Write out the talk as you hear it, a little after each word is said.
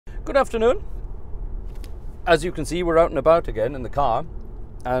Good afternoon. As you can see, we're out and about again in the car,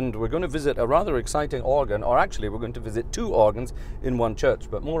 and we're going to visit a rather exciting organ, or actually we're going to visit two organs in one church,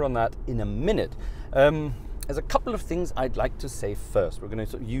 but more on that in a minute. There's a couple of things I'd like to say first. We're going to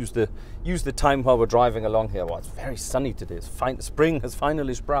sort of use the time while we're driving along here. Well, it's very sunny today. It's fine. Spring has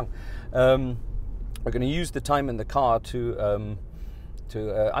finally sprung. We're going to use the time in the car to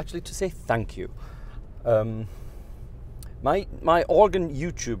actually say thank you. My organ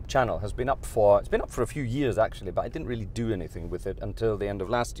YouTube channel has been up for a few years actually, but I didn't really do anything with it until the end of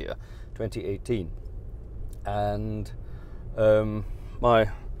last year, 2018. And my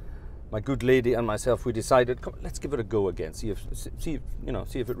good lady and myself, we decided, come, let's give it a go again, see if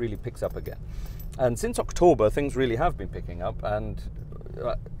it really picks up again. And since October, things really have been picking up, and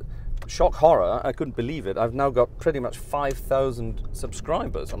shock horror, I couldn't believe it. I've now got pretty much 5,000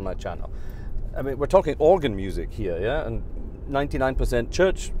 subscribers on my channel. I mean, we're talking organ music here, yeah, and 99%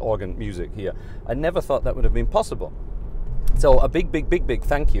 church organ music here. I never thought that would have been possible. So a big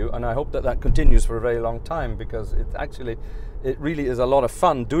thank you, and I hope that continues for a very long time, because it really is a lot of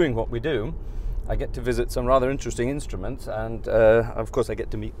fun doing what we do. I get to visit some rather interesting instruments, and of course I get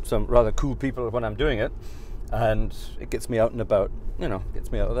to meet some rather cool people when I'm doing it, and it gets me out and about,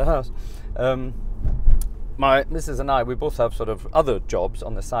 gets me out of the house. My missus and I, we both have sort of other jobs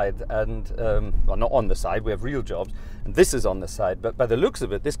on the side, and well, not on the side, we have real jobs, and this is on the side, but by the looks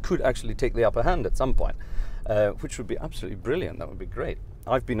of it, this could actually take the upper hand at some point, which would be absolutely brilliant. That would be great.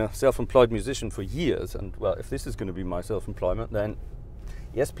 I've been a self-employed musician for years, and well, if this is going to be my self-employment, then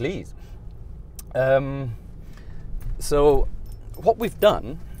yes, please. So what we've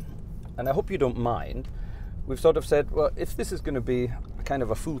done, and I hope you don't mind, we've sort of said, well, if this is going to be a kind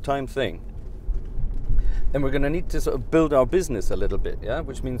of a full-time thing, then we're going to need to sort of build our business a little bit, yeah?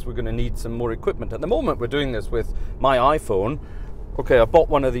 Which means we're going to need some more equipment. At the moment, we're doing this with my iPhone. Okay, I bought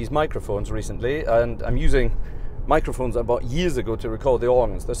one of these microphones recently, and I'm using microphones I bought years ago to record the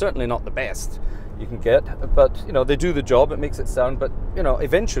organs. They're certainly not the best you can get, but they do the job. It makes it sound, but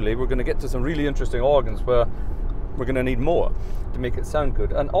eventually we're going to get to some really interesting organs where we're going to need more to make it sound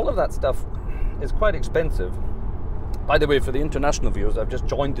good. And all of that stuff is quite expensive. By the way, for the international viewers, I've just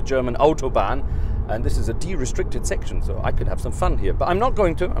joined the German Autobahn, and this is a de-restricted section, so I could have some fun here. But I'm not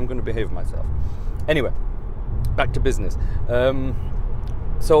going to. I'm going to behave myself. Anyway, back to business.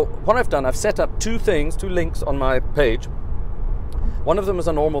 So what I've done, I've set up two links on my page. One of them is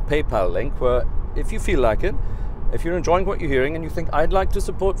a normal PayPal link, where if you feel like it, if you're enjoying what you're hearing and you think I'd like to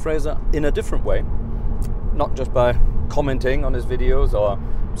support Fraser in a different way, not just by commenting on his videos or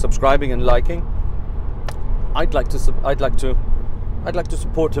subscribing and liking, I'd like to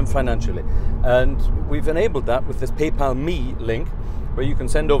support him financially, and we've enabled that with this PayPal Me link, where you can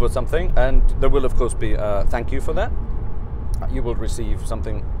send over something, and there will of course be a thank you for that. You will receive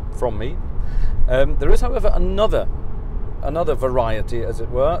something from me. There is, however, another variety, as it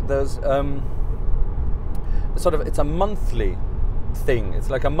were. There's it's a monthly thing. It's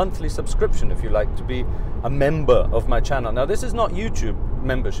like a monthly subscription, if you like, to be a member of my channel. Now, this is not YouTube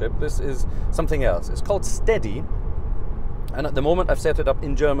membership. This is something else. It's called Steady, and at the moment I've set it up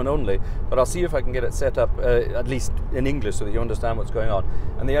in German only, but I'll see if I can get it set up at least in English so that you understand what's going on.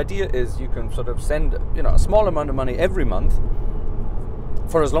 And the idea is you can sort of send a small amount of money every month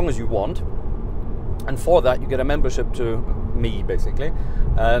for as long as you want, and for that you get a membership to me, basically,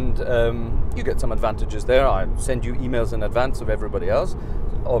 and you get some advantages there. I send you emails in advance of everybody else,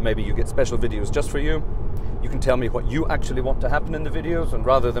 or maybe you get special videos just for you. You can tell me what you actually want to happen in the videos, and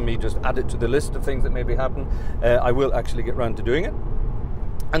rather than me just add it to the list of things that maybe happen, I will actually get round to doing it,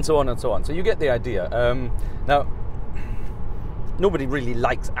 and so on and so on. So you get the idea. Now, nobody really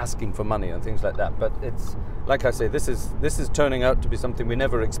likes asking for money and things like that, but it's, like I say, this is turning out to be something we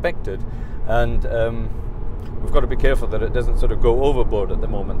never expected, and we've got to be careful that it doesn't sort of go overboard at the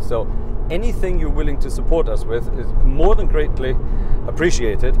moment. So anything you're willing to support us with is more than greatly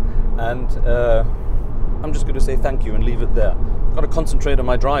appreciated, and I'm just going to say thank you and leave it there. I've got to concentrate on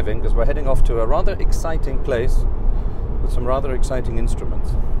my driving, because we're heading off to a rather exciting place with some rather exciting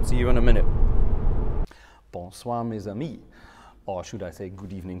instruments. See you in a minute. Bonsoir, mes amis. Or should I say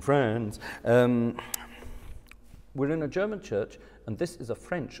good evening, friends. We're in a German church, and this is a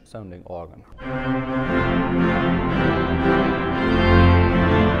French-sounding organ.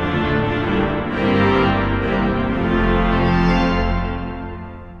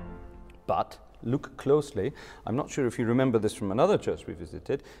 But look closely. I'm not sure if you remember this from another church we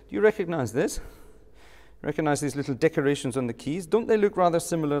visited. Do you recognize this? Recognize these little decorations on the keys? Don't they look rather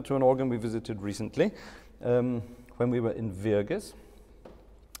similar to an organ we visited recently when we were in Virgus?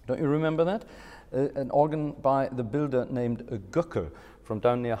 Don't you remember that? An organ by the builder named Gackenbach from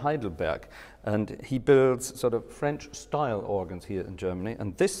down near Heidelberg, and he builds sort of French-style organs here in Germany,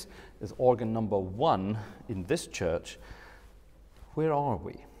 and this is organ number 1 in this church. Where are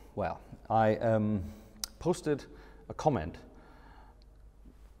we? Well, I posted a comment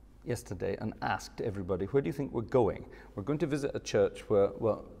yesterday and asked everybody, where do you think we're going? We're going to visit a church where,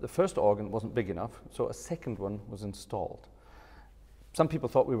 well, the first organ wasn't big enough, so a second one was installed. Some people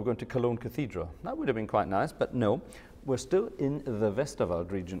thought we were going to Cologne Cathedral. That would have been quite nice, but no. We're still in the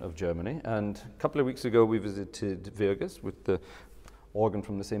Westerwald region of Germany, and a couple of weeks ago we visited Wirges with the organ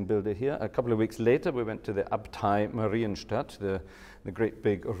from the same builder here. A couple of weeks later we went to the Abtei Marienstadt, the great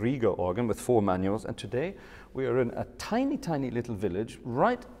big Riga organ with 4 manuals, and today we are in a tiny, tiny little village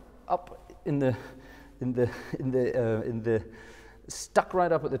right up stuck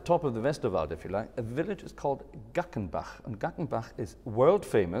right up at the top of the Westerwald, if you like. A village is called Gackenbach, and Gackenbach is world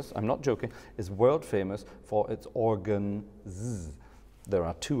famous, I'm not joking, is world famous for its organs. There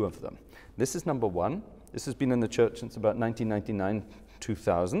are 2 of them. This is number 1. This has been in the church since about 1999,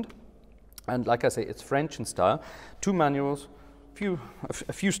 2000. And like I say, it's French in style. 2 manuals,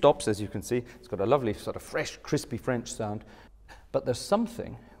 a few stops, as you can see. It's got a lovely sort of fresh, crispy French sound. But there's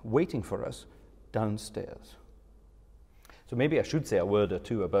something waiting for us downstairs. So maybe I should say a word or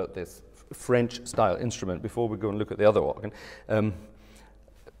 2 about this French-style instrument before we go and look at the other organ.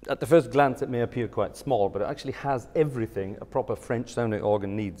 At the first glance, it may appear quite small, but it actually has everything a proper French-sounding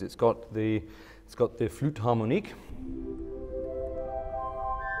organ needs. It's got the flute harmonique.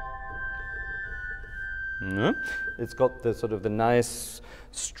 It's got the sort of the nice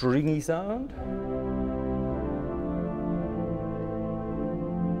stringy sound.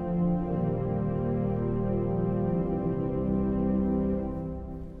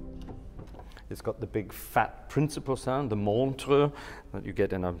 It's got the big fat principal sound, the montre, that you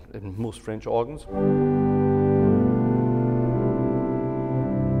get in most French organs.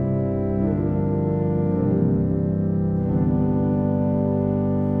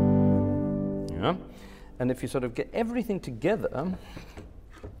 Yeah. And if you sort of get everything together,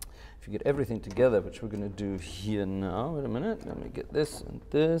 which we're going to do here now, wait a minute, let me get this and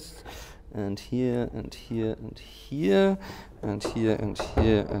this, and here, and here, and here, and here, and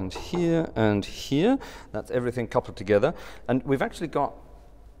here, and here, and here. That's everything coupled together. And we've actually got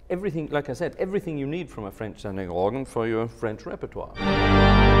everything, like I said, everything you need from a French-sounding organ for your French repertoire.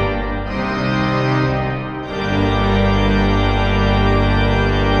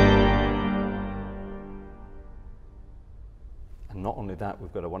 And not only that,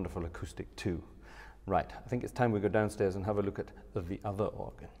 we've got a wonderful acoustic too. Right, I think it's time we go downstairs and have a look at the other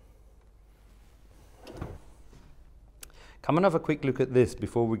organ. Come and have a quick look at this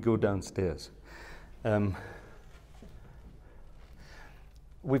before we go downstairs.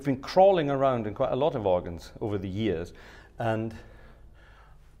 We've been crawling around in quite a lot of organs over the years, and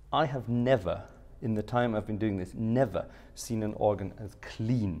I have never, in the time I've been doing this, never seen an organ as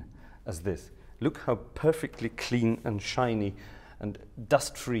clean as this. Look how perfectly clean and shiny and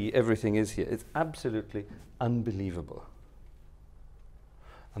dust-free everything is here. It's absolutely unbelievable.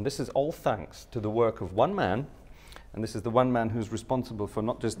 And this is all thanks to the work of one man, and this is the one man who's responsible for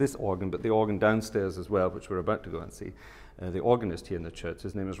not just this organ, but the organ downstairs as well, which we're about to go and see. The organist here in the church,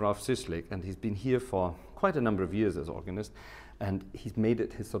 his name is Ralf Cieslik, and he's been here for quite a number of years as organist, and he's made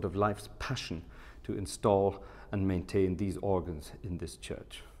it his sort of life's passion to install and maintain these organs in this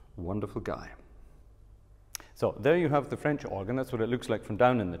church. Wonderful guy. So there you have the French organ. That's what it looks like from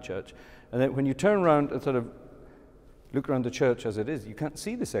down in the church. And then when you turn around and sort of look around the church as it is, you can't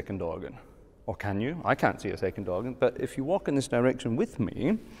see the second organ. Or can you? I can't see a second organ. But if you walk in this direction with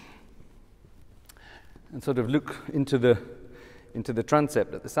me and sort of look into the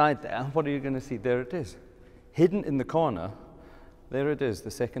transept at the side there, what are you going to see? There it is. Hidden in the corner, there it is,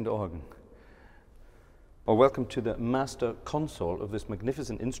 the second organ. Well, welcome to the master console of this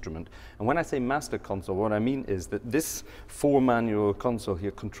magnificent instrument. And when I say master console, what I mean is that this 4-manual console here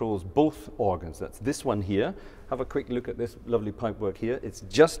controls both organs. That's this one here. Have a quick look at this lovely pipework here. It's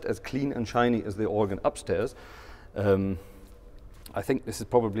just as clean and shiny as the organ upstairs. I think this is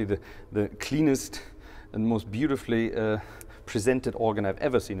probably the cleanest and most beautifully presented organ I've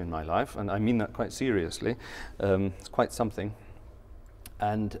ever seen in my life, and I mean that quite seriously. It's quite something.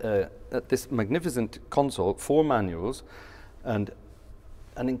 And at this magnificent console, 4 manuals, and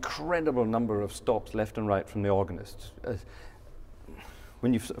an incredible number of stops left and right from the organist.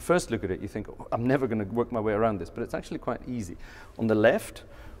 When you first look at it, you think, oh, I'm never going to work my way around this, but it's actually quite easy. On the left,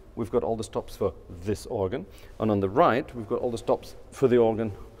 we've got all the stops for this organ, and on the right, we've got all the stops for the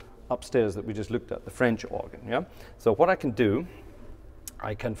organ upstairs that we just looked at, the French organ. Yeah. So what I can do,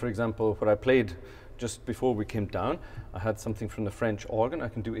 I can, for example, what I played just before we came down, I had something from the French organ. I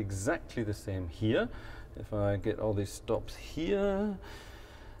can do exactly the same here. If I get all these stops here,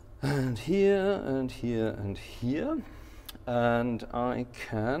 and here, and here, and here, and I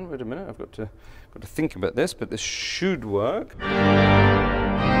can, wait a minute, I've got to think about this, but this should work.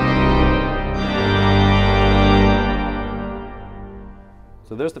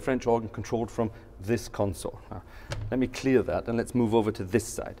 So there's the French organ controlled from this console. Now, let me clear that and let's move over to this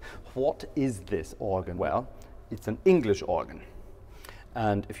side. What is this organ? Well, it's an English organ.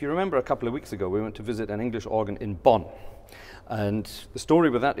 And if you remember a couple of weeks ago, we went to visit an English organ in Bonn. And the story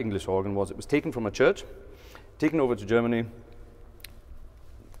with that English organ was it was taken from a church, taken over to Germany,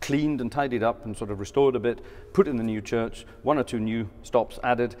 cleaned and tidied up and sort of restored a bit, put in the new church, 1 or 2 new stops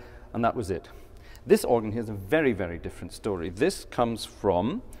added, and that was it. This organ here is a very, very different story. This comes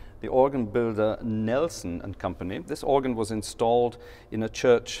from the organ builder Nelson and Company. This organ was installed in a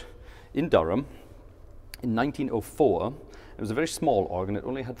church in Durham in 1904. It was a very small organ. It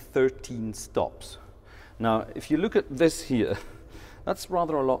only had 13 stops. Now, if you look at this here, that's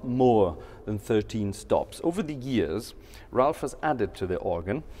rather a lot more than 13 stops. Over the years, Ralf has added to the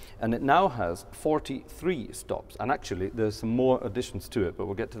organ, and it now has 43 stops. And actually, there's some more additions to it, but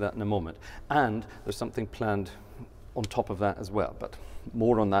we'll get to that in a moment. And there's something planned on top of that as well, but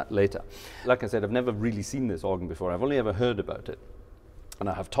more on that later. Like I said, I've never really seen this organ before. I've only ever heard about it. And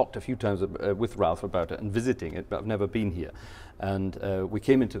I have talked a few times with Ralf about it and visiting it, but I've never been here. And we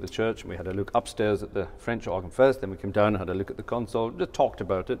came into the church and we had a look upstairs at the French organ first, then we came down and had a look at the console, just talked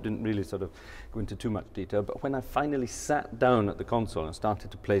about it, didn't really sort of go into too much detail. But when I finally sat down at the console and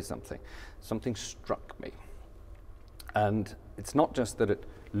started to play something, something struck me. And it's not just that it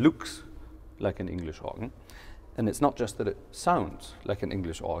looks like an English organ, and it's not just that it sounds like an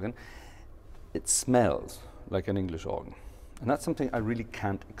English organ, it smells like an English organ. And that's something I really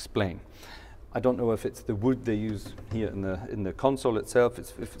can't explain. I don't know if it's the wood they use here in the console itself,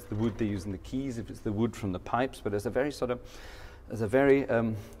 if it's the wood they use in the keys, if it's the wood from the pipes, but there's a very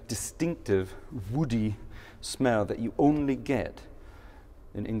distinctive woody smell that you only get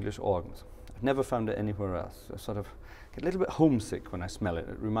in English organs. I've never found it anywhere else. I sort of get a little bit homesick when I smell it.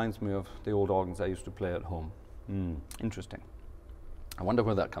 It reminds me of the old organs I used to play at home. Interesting. I wonder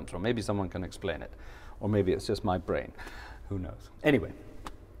where that comes from. Maybe someone can explain it, or maybe it's just my brain. Who knows? Anyway,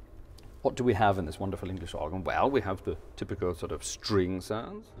 what do we have in this wonderful English organ? Well, we have the typical sort of string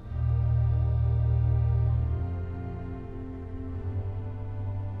sounds.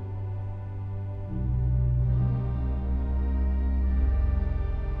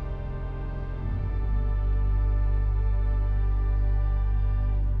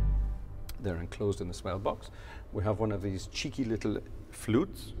 They're enclosed in the swell box. We have one of these cheeky little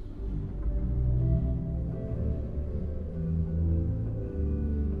flutes.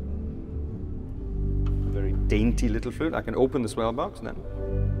 Dainty little flute. I can open the swell box and then.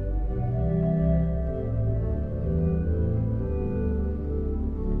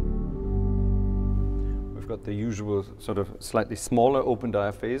 We've got the usual sort of slightly smaller open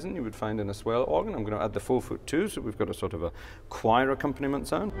diapason you would find in a swell organ. I'm going to add the 4 foot too, so we've got a sort of a choir accompaniment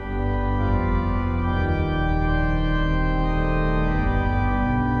sound.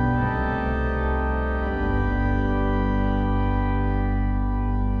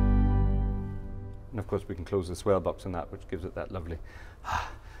 Of course, we can close the swell box on that, which gives it that lovely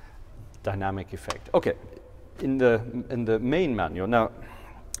dynamic effect. Okay, in the main manual, now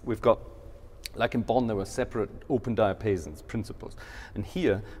we've got, like in Bonn, there were separate open diapasons, principals. And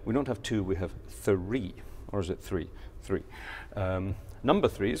here, we don't have 2, we have 3. Or is it 3? 3. Number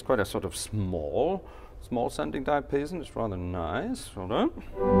 3 is quite a sort of small sounding diapason. It's rather nice. Hold on.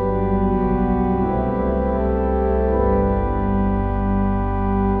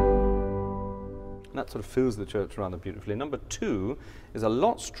 That sort of fills the church rather beautifully. Number 2 is a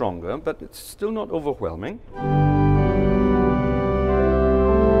lot stronger, but it's still not overwhelming.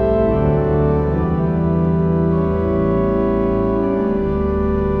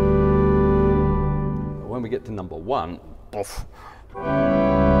 When we get to number 1, poof.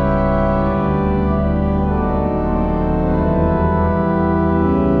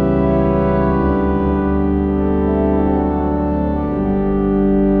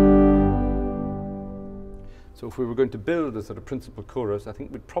 So if we were going to build a sort of principal chorus, I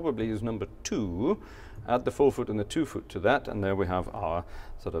think we'd probably use number 2, add the 4 foot and the 2 foot to that, and there we have our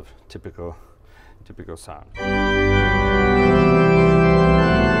sort of typical sound.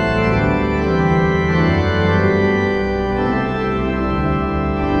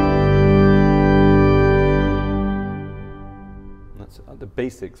 That's the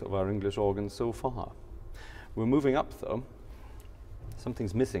basics of our English organ so far. We're moving up though.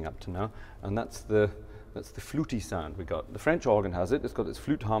 Something's missing up to now, and that's the fluty sound we got. The French organ has it. It's got its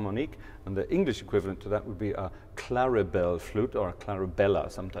flute harmonique, and the English equivalent to that would be a clarabelle flute, or a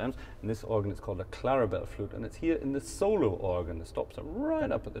clarabella sometimes. And this organ is called a clarabelle flute, and it's here in the solo organ. The stops are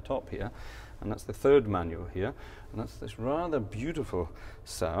right up at the top here, and that's the third manual here. And that's this rather beautiful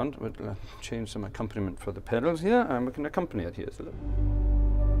sound. We'll change some accompaniment for the pedals here, and we can accompany it here. So look.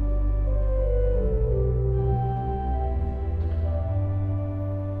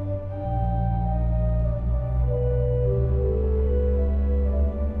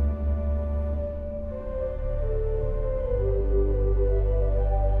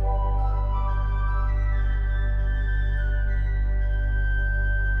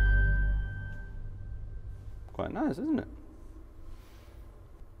 Quite nice, isn't it?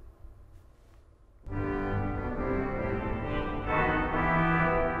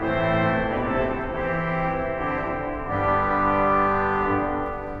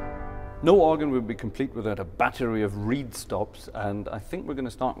 No organ would be complete without a battery of reed stops, and I think we're going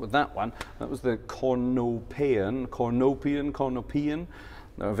to start with that one. That was the Cornopian.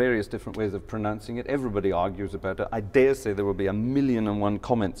 There are various different ways of pronouncing it. Everybody argues about it. I dare say there will be 1,000,001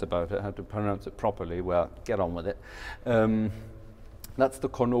 comments about it, how to pronounce it properly. Well, get on with it. That's the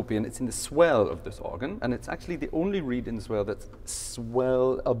Cornopian. It's in the swell of this organ, and it's actually the only reed in the swell that's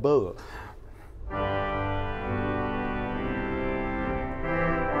swellable.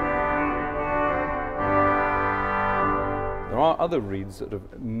 There are other reeds that are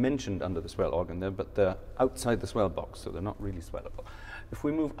mentioned under the swell organ there, but they're outside the swell box, so they're not really swellable. If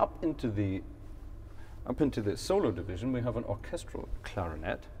we move up into the solo division, we have an orchestral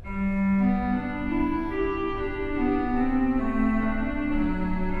clarinet.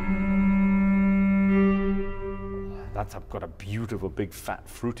 That's got a beautiful, big, fat,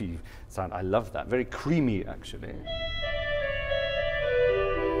 fruity sound. I love that. Very creamy, actually.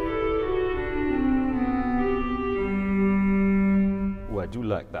 I do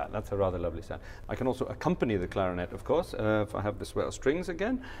like that. That's a rather lovely sound. I can also accompany the clarinet, of course, if I have the swell strings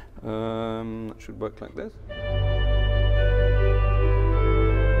again. That should work like this.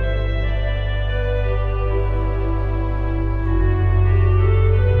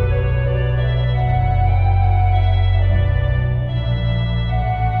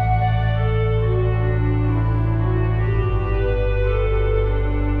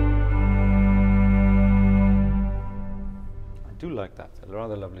 Like that. It's a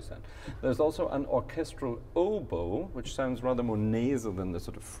rather lovely sound. There's also an orchestral oboe, which sounds rather more nasal than the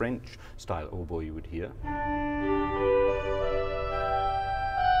sort of French style oboe you would hear.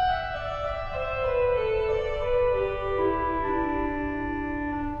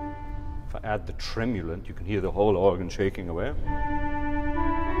 If I add the tremulant, you can hear the whole organ shaking away.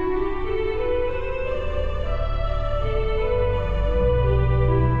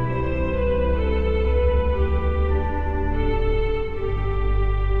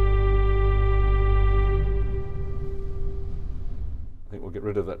 Get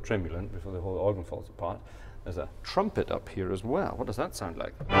rid of that tremulant before the whole organ falls apart. There's a trumpet up here as well. What does that sound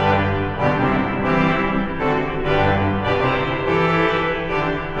like?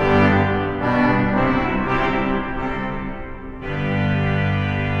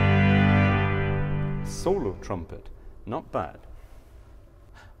 Solo trumpet, not bad.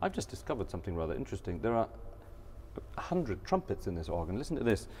 I've just discovered something rather interesting. There are 100 trumpets in this organ. Listen to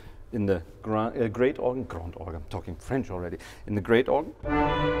this. In the great organ, grand organ, I'm talking French already. In the great organ, in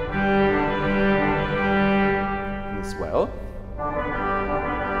the swell,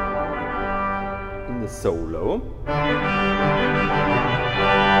 in the solo,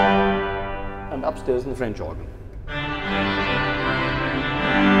 and upstairs in the French organ.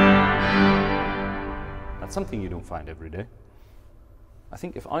 That's something you don't find every day. I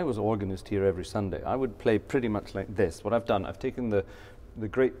think if I was organist here every Sunday, I would play pretty much like this. What I've done, I've taken the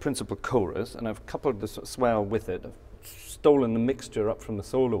great principal chorus, and I've coupled the swell with it. I've stolen the mixture up from the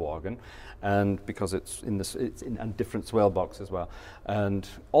solo organ, and because it's in a different swell box as well, and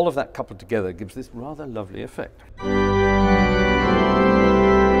all of that coupled together gives this rather lovely effect.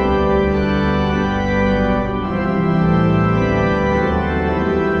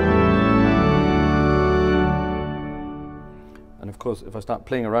 And of course, if I start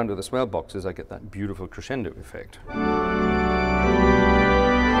playing around with the swell boxes, I get that beautiful crescendo effect.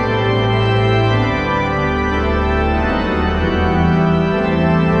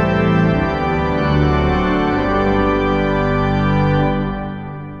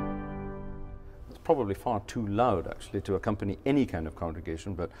 Probably far too loud, actually, to accompany any kind of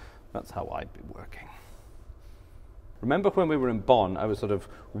congregation, but that's how I'd be working. Remember when we were in Bonn, I was sort of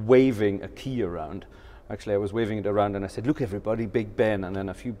waving a key around. Actually, I was waving it around and I said, look everybody, Big Ben. And then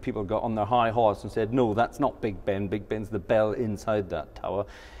a few people got on their high horse and said, no, that's not Big Ben. Big Ben's the bell inside that tower.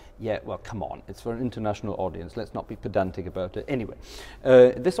 Yeah, well, come on. It's for an international audience. Let's not be pedantic about it. Anyway,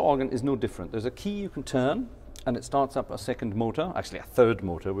 this organ is no different. There's a key you can turn, and it starts up a second motor, actually a third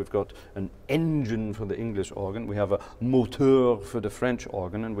motor. We've got an engine for the English organ. We have a moteur for the French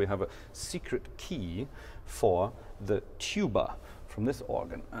organ, and we have a secret key for the tuba from this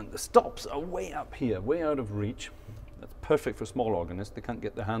organ. And the stops are way up here, way out of reach. That's perfect for small organists. They can't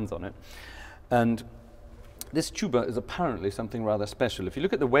get their hands on it. And this tuba is apparently something rather special. If you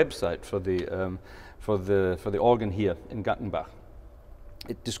look at the website for the organ here in Gackenbach,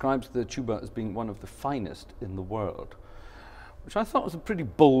 it describes the tuba as being one of the finest in the world, which I thought was a pretty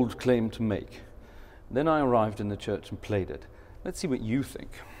bold claim to make. Then I arrived in the church and played it. Let's see what you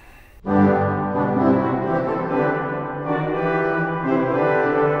think.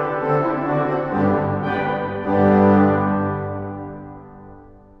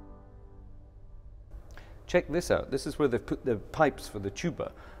 Check this out. This is where they've put the pipes for the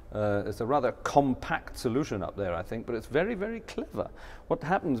tuba. It's a rather compact solution up there, I think, but it's very, very clever. What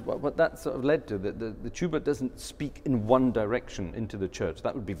happens, what that sort of led to, the tuba doesn't speak in one direction into the church.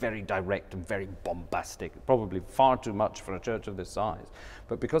 That would be very direct and very bombastic, probably far too much for a church of this size.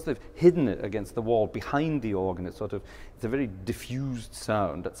 But because they've hidden it against the wall behind the organ, it's a very diffused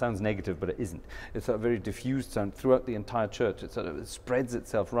sound. That sounds negative, but it isn't. It's a very diffused sound throughout the entire church. It spreads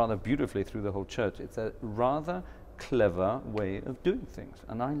itself rather beautifully through the whole church. It's a rather clever way of doing things,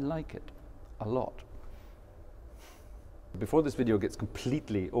 and I like it a lot. Before this video gets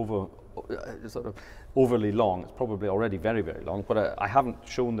completely overly long, it's probably already very, very long, but I haven't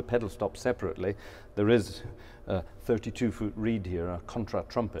shown the pedal stop separately. There is a 32-foot reed here, a contra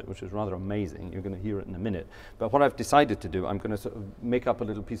trumpet, which is rather amazing. You're going to hear it in a minute. But what I've decided to do, I'm going to sort of make up a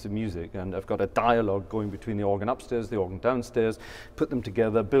little piece of music, and I've got a dialogue going between the organ upstairs, the organ downstairs, put them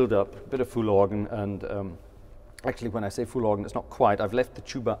together, build up a bit of full organ, and actually, when I say full organ, it's not quite. I've left the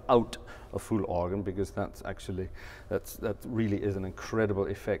tuba out of full organ because that really is an incredible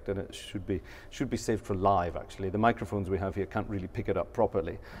effect, and it should be saved for live. Actually, the microphones we have here can't really pick it up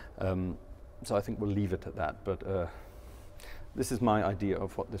properly, so I think we'll leave it at that. But this is my idea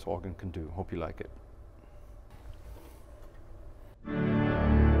of what this organ can do. Hope you like it.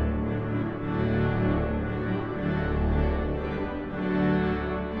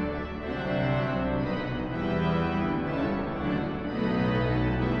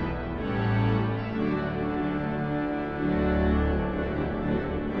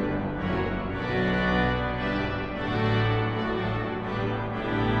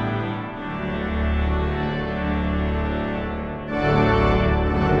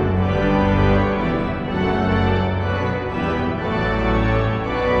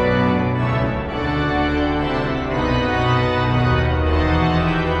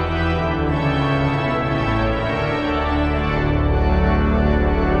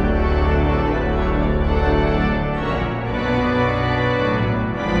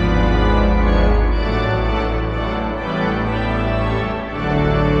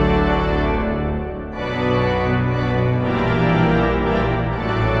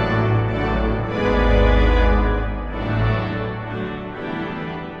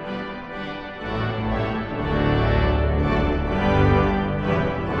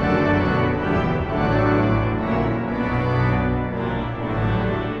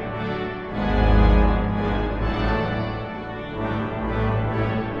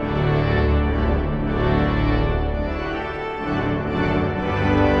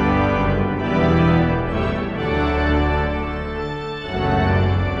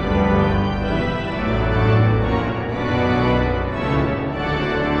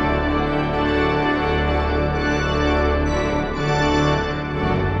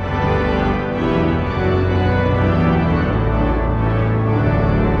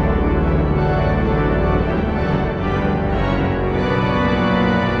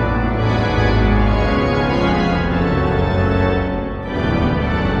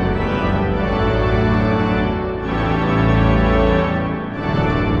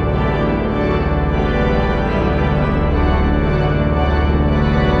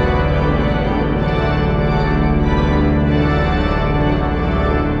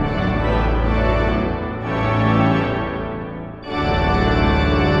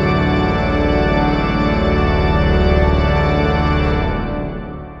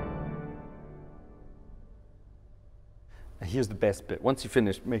 Here's the best bit. Once you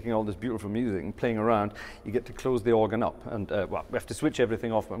finish making all this beautiful music and playing around, you get to close the organ up. And well, we have to switch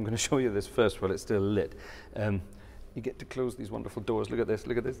everything off, but I'm going to show you this first while it's still lit. You get to close these wonderful doors. Look at this,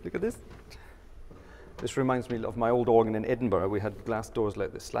 look at this, look at this. This reminds me of my old organ in Edinburgh. We had glass doors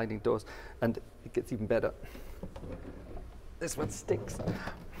like this, sliding doors, and it gets even better. This one sticks.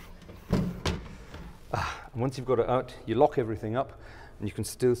 And once you've got it out, you lock everything up, and you can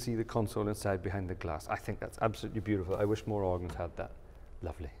still see the console inside behind the glass. I think that's absolutely beautiful. I wish more organs had that.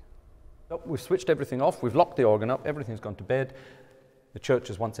 Lovely. Oh, we've switched everything off. We've locked the organ up. Everything's gone to bed. The church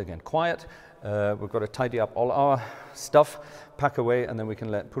is once again quiet. We've got to tidy up all our stuff, pack away, and then we can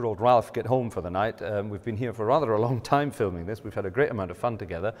let poor old Ralf get home for the night. We've been here for rather a long time filming this. We've had a great amount of fun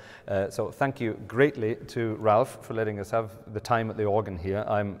together. So thank you greatly to Ralf for letting us have the time at the organ here.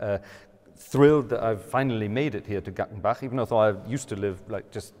 I'm thrilled that I've finally made it here to Gackenbach, even though I used to live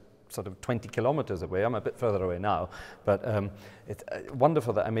like just sort of 20 kilometers away. I'm a bit further away now, but it's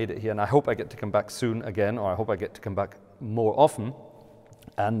wonderful that I made it here, and I hope I get to come back soon again, or I hope I get to come back more often.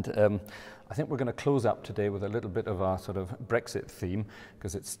 And I think we're going to close up today with a little bit of our sort of Brexit theme,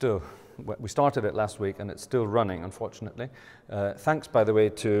 because it's still, we started it last week and it's still running, unfortunately. Thanks, by the way,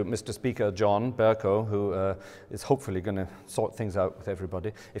 to Mr. Speaker John Bercow, who is hopefully going to sort things out with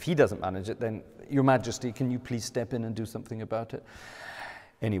everybody. If he doesn't manage it, then Your Majesty, can you please step in and do something about it?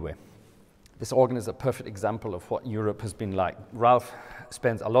 Anyway, this organ is a perfect example of what Europe has been like. Ralf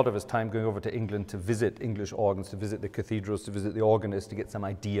spends a lot of his time going over to England to visit English organs, to visit the cathedrals, to visit the organist, to get some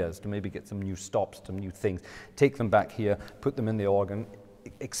ideas, to maybe get some new stops, some new things, take them back here, put them in the organ,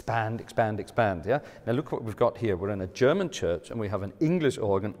 expand, expand, expand, yeah? Now look what we've got here. We're in a German church and we have an English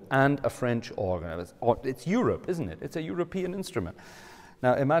organ and a French organ. It's Europe, isn't it? It's a European instrument.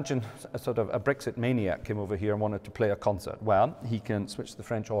 Now imagine a sort of a Brexit maniac came over here and wanted to play a concert. Well, he can switch the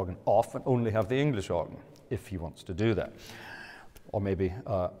French organ off and only have the English organ, if he wants to do that. Or maybe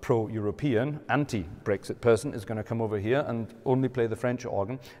a pro-European, anti-Brexit person is going to come over here and only play the French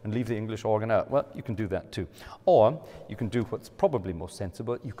organ and leave the English organ out. Well, you can do that too. Or you can do what's probably most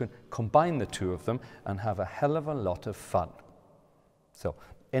sensible. You can combine the two of them and have a hell of a lot of fun. So,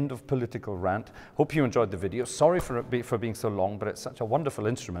 end of political rant. Hope you enjoyed the video. Sorry for being so long, but it's such a wonderful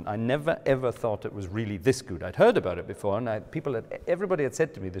instrument. I never ever thought it was really this good. I'd heard about it before, and everybody had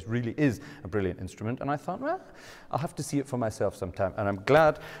said to me, this really is a brilliant instrument, and I thought, well, I'll have to see it for myself sometime, and I'm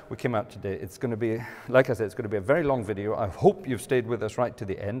glad we came out today. It's going to be, like I said, it's going to be a very long video. I hope you've stayed with us right to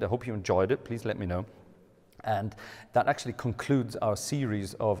the end. I hope you enjoyed it. Please let me know. And that actually concludes our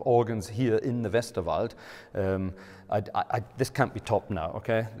series of organs here in the Westerwald. This can't be topped now,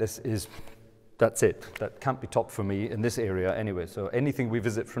 okay? That's it. That can't be topped for me in this area anyway. So anything we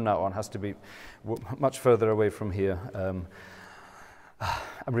visit from now on has to be much further away from here. I'm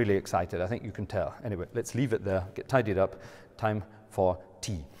really excited. I think you can tell. Anyway, let's leave it there. Get tidied up. Time for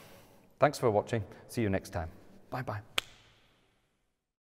tea. Thanks for watching. See you next time. Bye-bye.